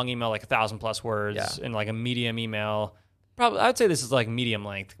consider a long email like 1,000+ words, and like a medium email. Probably, I would say this is like medium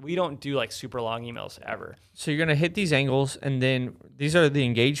length. We don't do like super long emails ever. So you're gonna hit these angles, and then these are the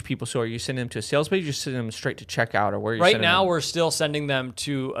engaged people. So are you sending them to a sales page, or you sending them straight to checkout, or where? Right now, we're still sending them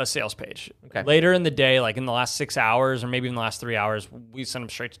to a sales page. Okay. Later in the day, like in the last 6 hours, or maybe in the last 3 hours, we send them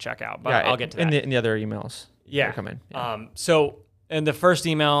straight to checkout. But I'll get to that in the other emails. Yeah. Come in. Yeah. So in the first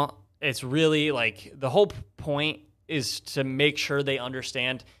email, it's really like the whole point is to make sure they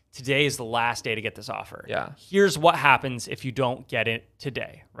understand today is the last day to get this offer. Yeah. Here's what happens if you don't get it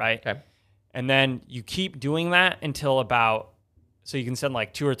today, right? Okay. And then you keep doing that until so you can send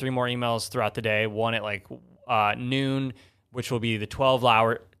like 2 or 3 more emails throughout the day, one at like noon, which will be the 12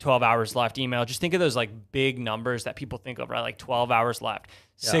 hours left email. Just think of those like big numbers that people think of, right? Like 12 hours left,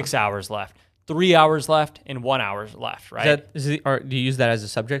 6 hours left, 3 hours left, and 1 hour left, right? Or do you use that as a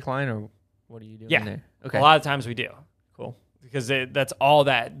subject line, or what are you doing there? Okay. A lot of times we do. Cool. Because that's all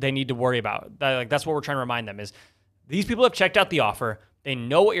that they need to worry about. That's what we're trying to remind them is these people have checked out the offer. They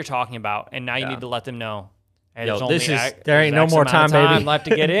know what you're talking about, and now you need to let them know. Hey, there ain't no more time, baby. left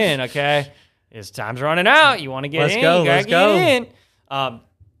to get in. Okay, time's running out. You want to get in? Let's go. Get in.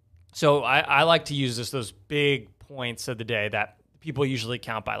 So I like to use those big points of the day that people usually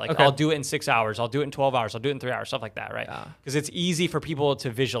count by. Like, I'll do it in 6 hours. I'll do it in 12 hours. I'll do it in 3 hours. Stuff like that, right? Because it's easy for people to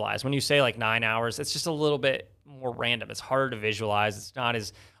visualize. When you say like 9 hours, it's just a little bit more random. It's harder to visualize. It's not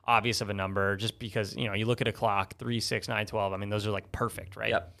as obvious of a number just because, you look at a clock, 3, 6, 9, 12. I mean, those are like perfect,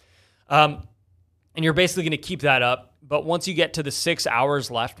 right? Yep. And you're basically going to keep that up. But once you get to the 6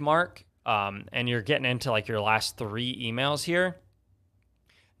 hours left mark, and you're getting into like your last 3 emails here,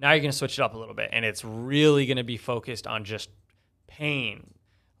 now you're going to switch it up a little bit. And it's really going to be focused on just pain.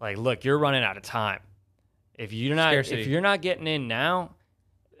 Like, look, you're running out of time. If you're not getting in now,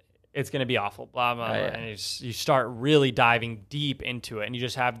 it's going to be awful, blah, blah, blah. And you start really diving deep into it. And you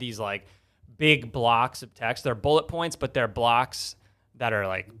just have these like big blocks of text. They're bullet points, but they're blocks that are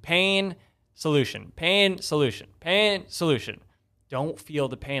like pain, solution, pain, solution, pain, solution. Don't feel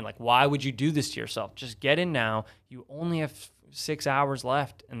the pain. Like, why would you do this to yourself? Just get in now. You only have 6 hours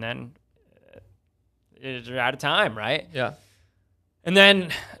left, and then you're out of time, right? Yeah. And then,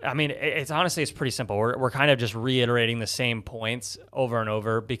 I mean, it's pretty simple. We're kind of just reiterating the same points over and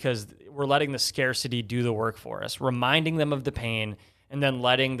over because we're letting the scarcity do the work for us, reminding them of the pain, and then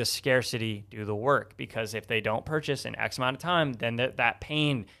letting the scarcity do the work. Because if they don't purchase in X amount of time, then that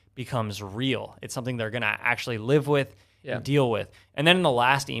pain becomes real. It's something they're going to actually live with and deal with. And then in the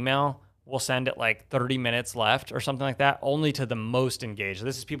last email, we'll send it like 30 minutes left or something like that, only to the most engaged.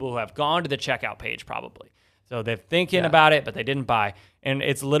 This is people who have gone to the checkout page probably. So they're thinking about it, but they didn't buy. And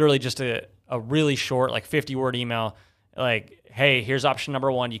it's literally just a really short, like 50-word email. Like, hey, here's option number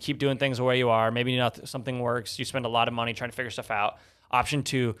 1. You keep doing things the way you are. Maybe something works. You spend a lot of money trying to figure stuff out. Option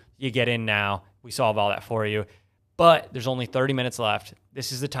 2, you get in now. We solve all that for you. But there's only 30 minutes left.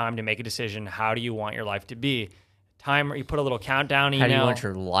 This is the time to make a decision. How do you want your life to be? timer. You put a little countdown email. How do you want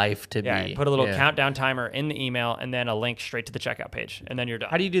your life to be? Yeah, you put a little countdown timer in the email, and then a link straight to the checkout page, and then you're done.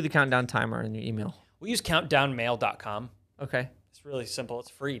 How do you do the countdown timer in your email? We use countdownmail.com. Okay. It's really simple.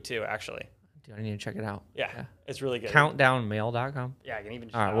 It's free too, actually. Dude, I need to check it out. Yeah, it's really good. Countdownmail.com. Yeah, I can even.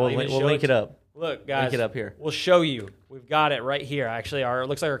 All right, we'll link it up. Look, guys, link it up here. We'll show you. We've got it right here. Actually, it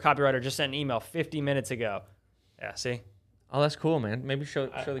looks like our copywriter just sent an email 50 minutes ago. Yeah, see? Oh, that's cool, man. Maybe show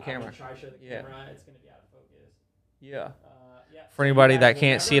the camera. I'm gonna try to show the camera. It's gonna be out of focus. Yeah. Yeah. For anybody that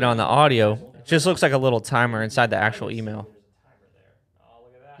can't see it on the audio, it just looks like a little timer inside the actual email.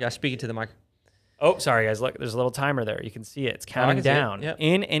 Yeah, speak it to the mic. Oh, sorry, guys. Look, there's a little timer there. You can see it. It's counting down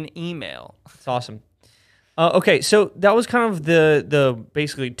in an email. It's awesome. Okay, so that was kind of the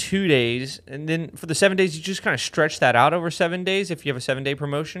basically 2 days, and then for the 7 days, you just kind of stretch that out over 7 days if you have a 7-day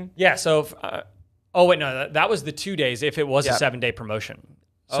promotion. Yeah. So, oh wait, no, that was the 2 days if it was a 7-day promotion.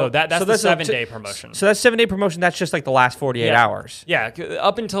 So that's the 7-day promotion. So that's 7-day promotion. That's just like the last 48 hours. Yeah.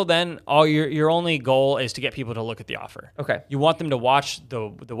 Up until then, all your only goal is to get people to look at the offer. Okay. You want them to watch the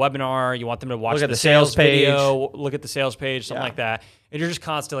webinar. You want them to watch the sales page. video, look at the sales page, something like that. And you're just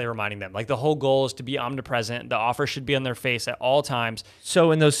constantly reminding them. Like the whole goal is to be omnipresent. The offer should be on their face at all times.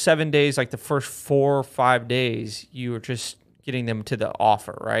 So in those 7 days, like the first 4 or 5 days, you were just getting them to the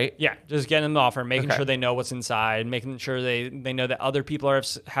offer, right? Yeah, just getting them the offer, making sure they know what's inside, making sure they know that other people are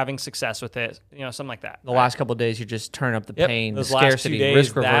having success with it, something like that. The last couple of days, you just turn up the pain, the Those last 2 scarcity, days,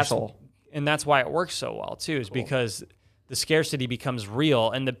 risk reversal. And that's why it works so well, too, is because the scarcity becomes real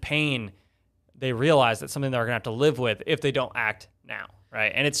and the pain, they realize that's something they're going to have to live with if they don't act now,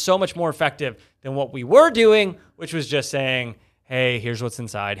 right? And it's so much more effective than what we were doing, which was just saying, hey, here's what's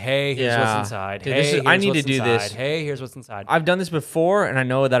inside. Hey, here's what's inside. Dude, hey, I need to do this. Hey, here's what's inside. I've done this before, and I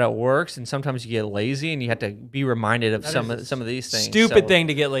know that it works. And sometimes you get lazy, and you have to be reminded of some of these things. Stupid thing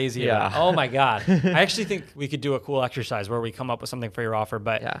to get lazy about. Oh my god! I actually think we could do a cool exercise where we come up with something for your offer.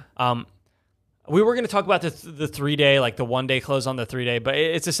 But we were going to talk about the 3-day, like the 1 day close on the 3-day, but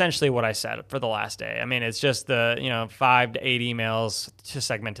it's essentially what I said for the last day. I mean, it's just the 5 to 8 emails to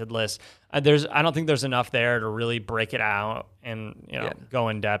segmented lists. I don't think there's enough there to really break it out and go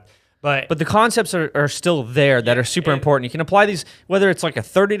in depth. But the concepts are still there that are super important. You can apply these, whether it's like a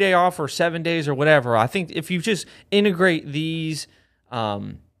 30-day offer, 7 days, or whatever. I think if you just integrate these,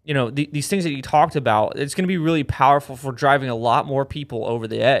 these things that you talked about, it's going to be really powerful for driving a lot more people over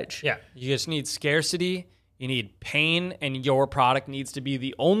the edge. Yeah, you just need scarcity, you need pain, and your product needs to be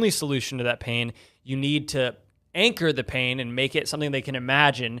the only solution to that pain. You need to anchor the pain and make it something they can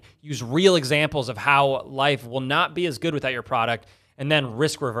imagine, use real examples of how life will not be as good without your product, and then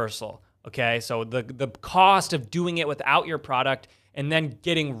risk reversal, okay? So the cost of doing it without your product and then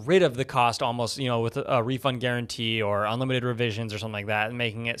getting rid of the cost almost, with a refund guarantee or unlimited revisions or something like that, and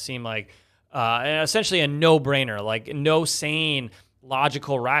making it seem like essentially a no-brainer, like no sane,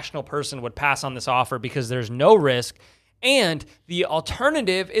 logical, rational person would pass on this offer because there's no risk, and the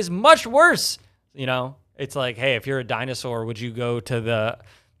alternative is much worse, It's like, hey, if you're a dinosaur, would you go to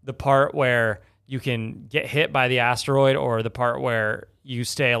the part where you can get hit by the asteroid or the part where you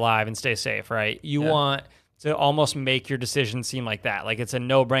stay alive and stay safe, right? You want to almost make your decision seem like that. Like it's a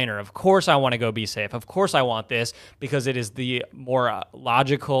no-brainer. Of course I want to go be safe. Of course I want this because it is the more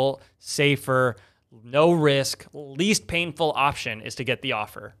logical, safer, no risk, least painful option is to get the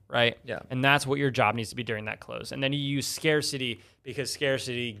offer, right? Yeah. And that's what your job needs to be during that close. And then you use scarcity because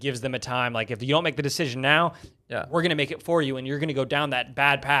scarcity gives them a time. Like if you don't make the decision now, we're going to make it for you and you're going to go down that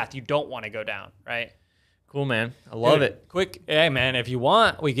bad path you don't want to go down, right? Cool, man. I love it. Hey, man, if you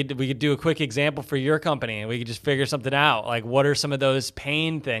want, we could do a quick example for your company and we could just figure something out. Like what are some of those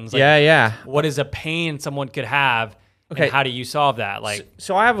pain things? Like, what is a pain someone could have? Okay. And how do you solve that? Like,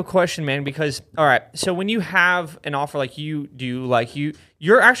 so I have a question, man, because, all right, so when you have an offer like you do, like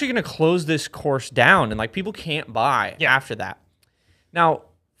you're actually going to close this course down and like people can't buy after that. Now,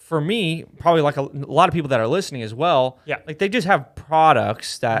 for me, probably like a lot of people that are listening as well, like they just have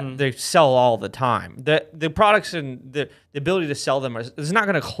products that they sell all the time. The products and the ability to sell them is not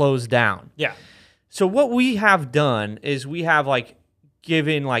going to close down. Yeah. So what we have done is we have like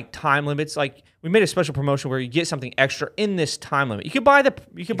given like time limits, like we made a special promotion where you get something extra in this time limit. You could buy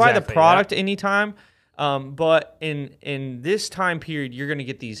the product anytime, but in this time period, you're going to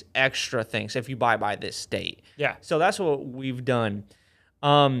get these extra things if you buy this date. Yeah. So that's what we've done.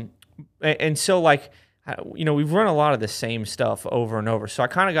 And so like, we've run a lot of the same stuff over and over. So I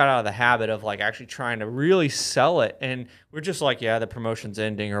kind of got out of the habit of like actually trying to really sell it. And we're just like, the promotion's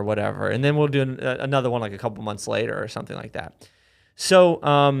ending or whatever. And then we'll do another one like a couple months later or something like that. So,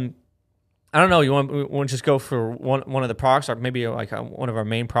 I don't know. You want to just go for one of the products, or maybe like one of our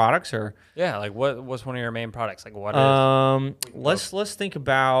main products, or yeah, like what's one of your main products? Like what is? Let's think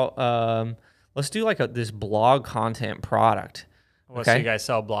about let's do like this blog content product. Well, so you guys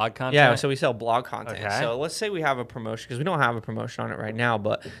sell blog content? Yeah, so we sell blog content. Okay. So let's say we have a promotion, because we don't have a promotion on it right now,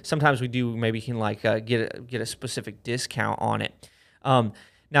 but sometimes we do. Maybe you can like get a specific discount on it.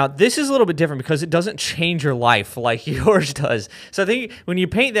 Now, this is a little bit different because it doesn't change your life like yours does. So I think when you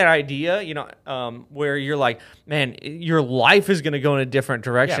paint that idea, you know, where you're like, man, your life is going to go in a different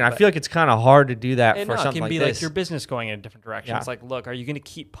direction. Yeah, I feel like it's kind of hard to do that for something like this. It can be like your business going in a different direction. Yeah. It's like, look, are you going to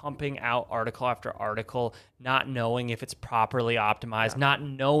keep pumping out article after article, not knowing if it's properly optimized, not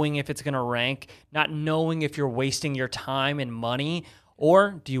knowing if it's going to rank, not knowing if you're wasting your time and money,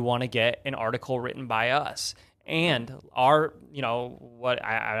 or do you want to get an article written by us? And our, you know, what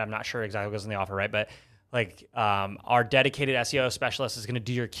I'm not sure exactly what goes in the offer, right? But like our dedicated SEO specialist is going to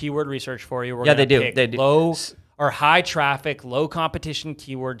do your keyword research for you. We're yeah, they do. They do. Low or high traffic, low competition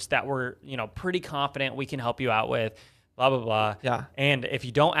keywords that we're, you know, pretty confident we can help you out with. Blah blah blah. Yeah. And if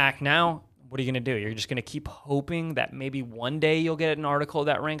you don't act now, what are you going to do? You're just going to keep hoping that maybe one day you'll get an article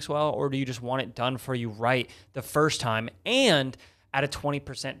that ranks well, or do you just want it done for you right the first time and at a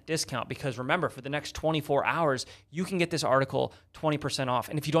 20% discount? Because remember, for the next 24 hours, you can get this article 20% off.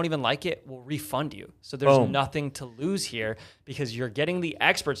 And if you don't even like it, we'll refund you. So there's nothing to lose here because you're getting the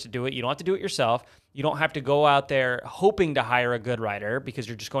experts to do it. You don't have to do it yourself. You don't have to go out there hoping to hire a good writer because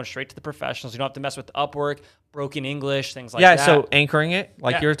you're just going straight to the professionals. You don't have to mess with Upwork, broken English, things like that. Yeah, so anchoring it,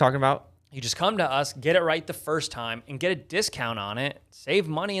 like you were talking about. You just come to us, get it right the first time, and get a discount on it. Save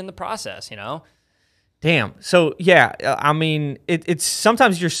money in the process, you know? Damn. So yeah, I mean, it's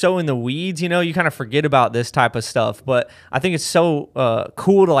sometimes you're so in the weeds, you know, you kind of forget about this type of stuff. But I think it's so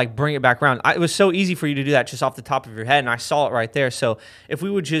cool to like bring it back around. It was so easy for you to do that just off the top of your head, and I saw it right there. So if we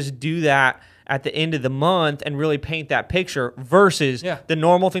would just do that at the end of the month and really paint that picture versus the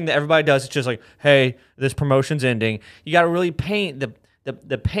normal thing that everybody does, it's just like, hey, this promotion's ending. You got to really paint the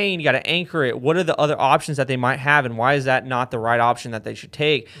pain. You got to anchor it. What are the other options that they might have, and why is that not the right option that they should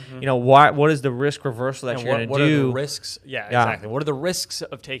take? You know, what is the risk reversal that you're going to do? What are the risks? Yeah, exactly. What are the risks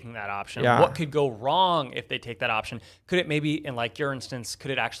of taking that option? What could go wrong if they take that option? Could it maybe, in like your instance, could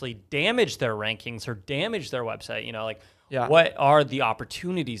it actually damage their rankings or damage their website? You know, like what are the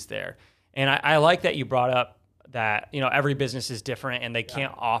opportunities there? And I like that you brought up that, you know, every business is different and they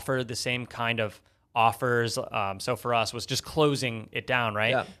can't offer the same kind of offers. So for us was just closing it down,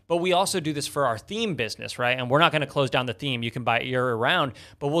 right? Yeah. But we also do this for our theme business, right? And we're not going to close down the theme. You can buy it year round,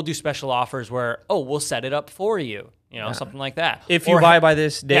 but we'll do special offers where, we'll set it up for you, you know, something like that. If you buy by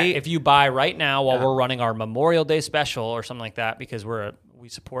this date. Yeah, if you buy right now while we're running our Memorial Day special or something like that, because we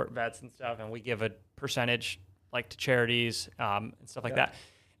support vets and stuff, and we give a percentage like to charities and stuff like that.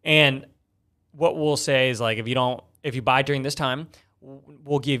 And what we'll say is like, if you buy during this time,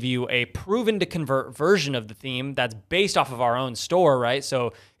 we'll give you a proven to convert version of the theme that's based off of our own store, right?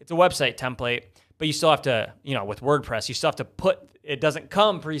 So it's a website template, but you still have to, you know, with WordPress, you still have to it doesn't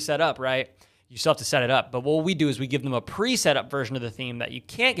come pre-set up, right? You still have to set it up. But what we do is we give them a pre-set up version of the theme that you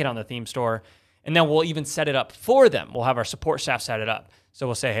can't get on the theme store, and then we'll even set it up for them. We'll have our support staff set it up. So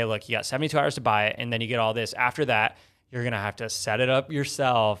we'll say, hey, look, you got 72 hours to buy it, and then you get all this. After that, you're going to have to set it up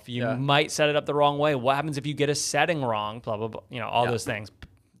yourself. You might set it up the wrong way. What happens if you get a setting wrong? Blah, blah, blah. You know, all those things.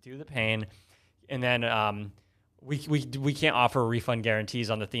 Do the pain. And then we can't offer refund guarantees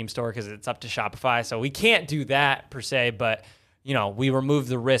on the theme store because it's up to Shopify. So we can't do that per se. But, you know, we remove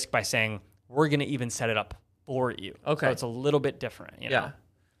the risk by saying we're going to even set it up for you. Okay. So it's a little bit different, you know?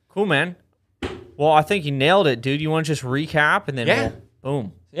 Cool, man. Well, I think you nailed it, dude. You want to just recap and then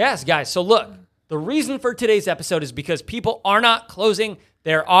boom. Yes, guys. So look. The reason for today's episode is because people are not closing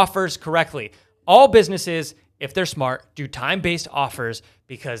their offers correctly. All businesses, if they're smart, do time-based offers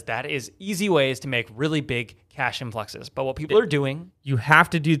because that is easy ways to make really big cash influxes. But what people are doing... You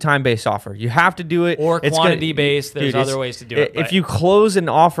have to do time-based offer. You have to do it. Or quantity-based. There's other ways to do it. If you close an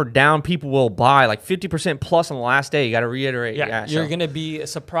offer down, people will buy like 50% plus on the last day. You got to reiterate. You're going to be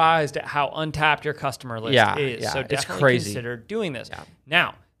surprised at how untapped your customer list is. So definitely consider doing this. Yeah.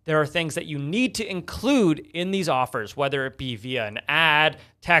 Now... There are things that you need to include in these offers, whether it be via an ad,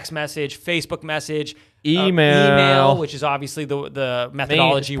 text message, Facebook message, email, which is obviously the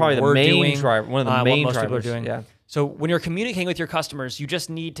methodology we're doing. One of the main drivers. People are doing. Yeah. So when you're communicating with your customers, you just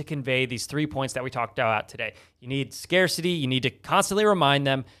need to convey these 3 points that we talked about today. You need scarcity. You need to constantly remind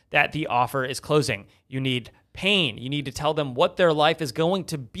them that the offer is closing. You need pain. You need to tell them what their life is going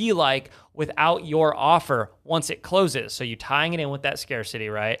to be like without your offer once it closes. So you tying it in with that scarcity,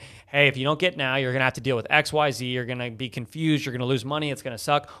 right? Hey, if you don't get now, you're going to have to deal with X, Y, Z. You're going to be confused. You're going to lose money. It's going to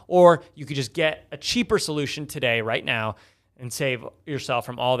suck. Or you could just get a cheaper solution today, right now, and save yourself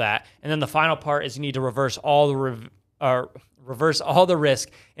from all that. And then the final part is you need to reverse all the risk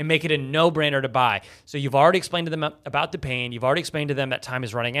and make it a no-brainer to buy. So you've already explained to them about the pain. You've already explained to them that time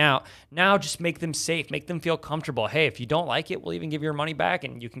is running out. Now just make them safe. Make them feel comfortable. Hey, if you don't like it, we'll even give your money back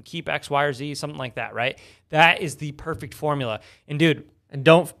and you can keep X, Y, or Z, something like that, right? That is the perfect formula. And dude, and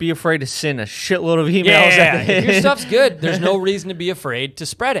don't be afraid to send a shitload of emails. Yeah, if your stuff's good, there's no reason to be afraid to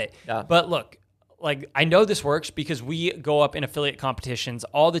spread it. Yeah. But look, like, I know this works because we go up in affiliate competitions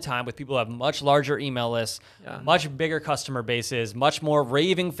all the time with people who have much larger email lists, much bigger customer bases, much more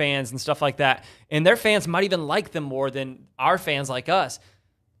raving fans and stuff like that. And their fans might even like them more than our fans like us.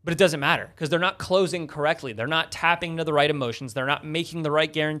 But it doesn't matter because they're not closing correctly. They're not tapping into the right emotions. They're not making the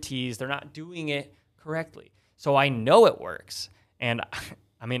right guarantees. They're not doing it correctly. So I know it works. And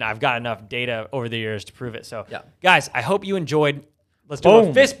I mean, I've got enough data over the years to prove it. So guys, I hope you enjoyed. Let's do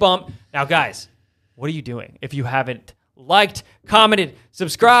a fist bump. Now, guys, what are you doing? If you haven't liked, commented,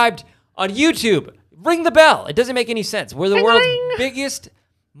 subscribed on YouTube, ring the bell. It doesn't make any sense. We're the world's biggest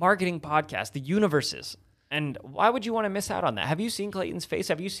marketing podcast, the universe's. And why would you want to miss out on that? Have you seen Clayton's face?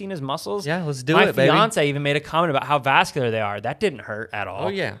 Have you seen his muscles? Yeah, let's do it, baby. My fiance even made a comment about how vascular they are. That didn't hurt at all. Oh,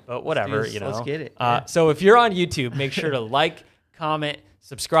 yeah. But whatever, you know. Let's get it. So if you're on YouTube, make sure to like, comment,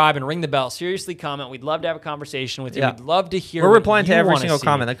 subscribe, and ring the bell. Seriously, comment. We'd love to have a conversation with you. We'd love to hear We're replying to every wanna single see.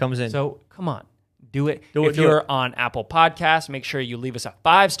 comment that comes in. So come on. Do it. If you're on Apple Podcasts, make sure you leave us a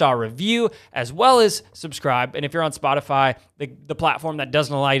 5-star review as well as subscribe. And if you're on Spotify, the platform that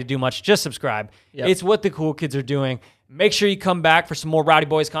doesn't allow you to do much, just subscribe. It's what the cool kids are doing. Make sure you come back for some more Rowdy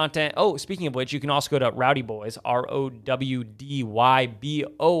Boys content. Oh, speaking of which, you can also go to Rowdy Boys,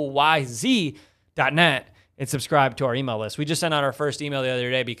 ROWDYBOYZ.net, and subscribe to our email list. We just sent out our first email the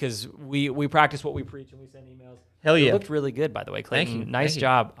other day because we practice what we preach and we send emails. Hell yeah. It looked really good, by the way, Clayton. Thank you. Nice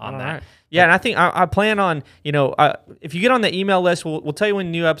job on that. Right. Yeah, and I think I plan on, if you get on the email list, we'll tell you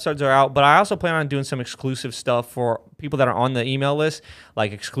when new episodes are out, but I also plan on doing some exclusive stuff for people that are on the email list,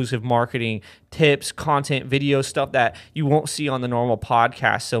 like exclusive marketing, tips, content, video stuff that you won't see on the normal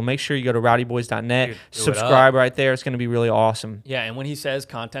podcast. So make sure you go to rowdyboys.net, subscribe right there. It's going to be really awesome. Yeah, and when he says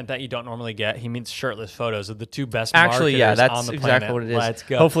content that you don't normally get, he means shirtless photos of the two best marketers that's on the planet. Exactly what it is. Let's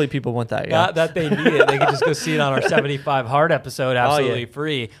go. Hopefully people want that. Not that they need it. They can just go see it on our 75 Hard episode absolutely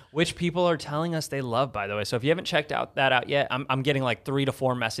free, which people are telling us they love, by the way. So if you haven't checked that out yet, I'm getting like 3 to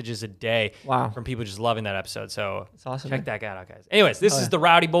 4 messages a day from people just loving that episode. So that's awesome, check that out, guys. Anyways, this is the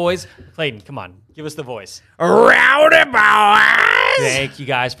Rowdy Boys. Clayton, come on. Give us the voice. Rowdy Boys! Thank you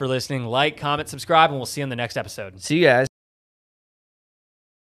guys for listening. Like, comment, subscribe, and we'll see you in the next episode. See you guys.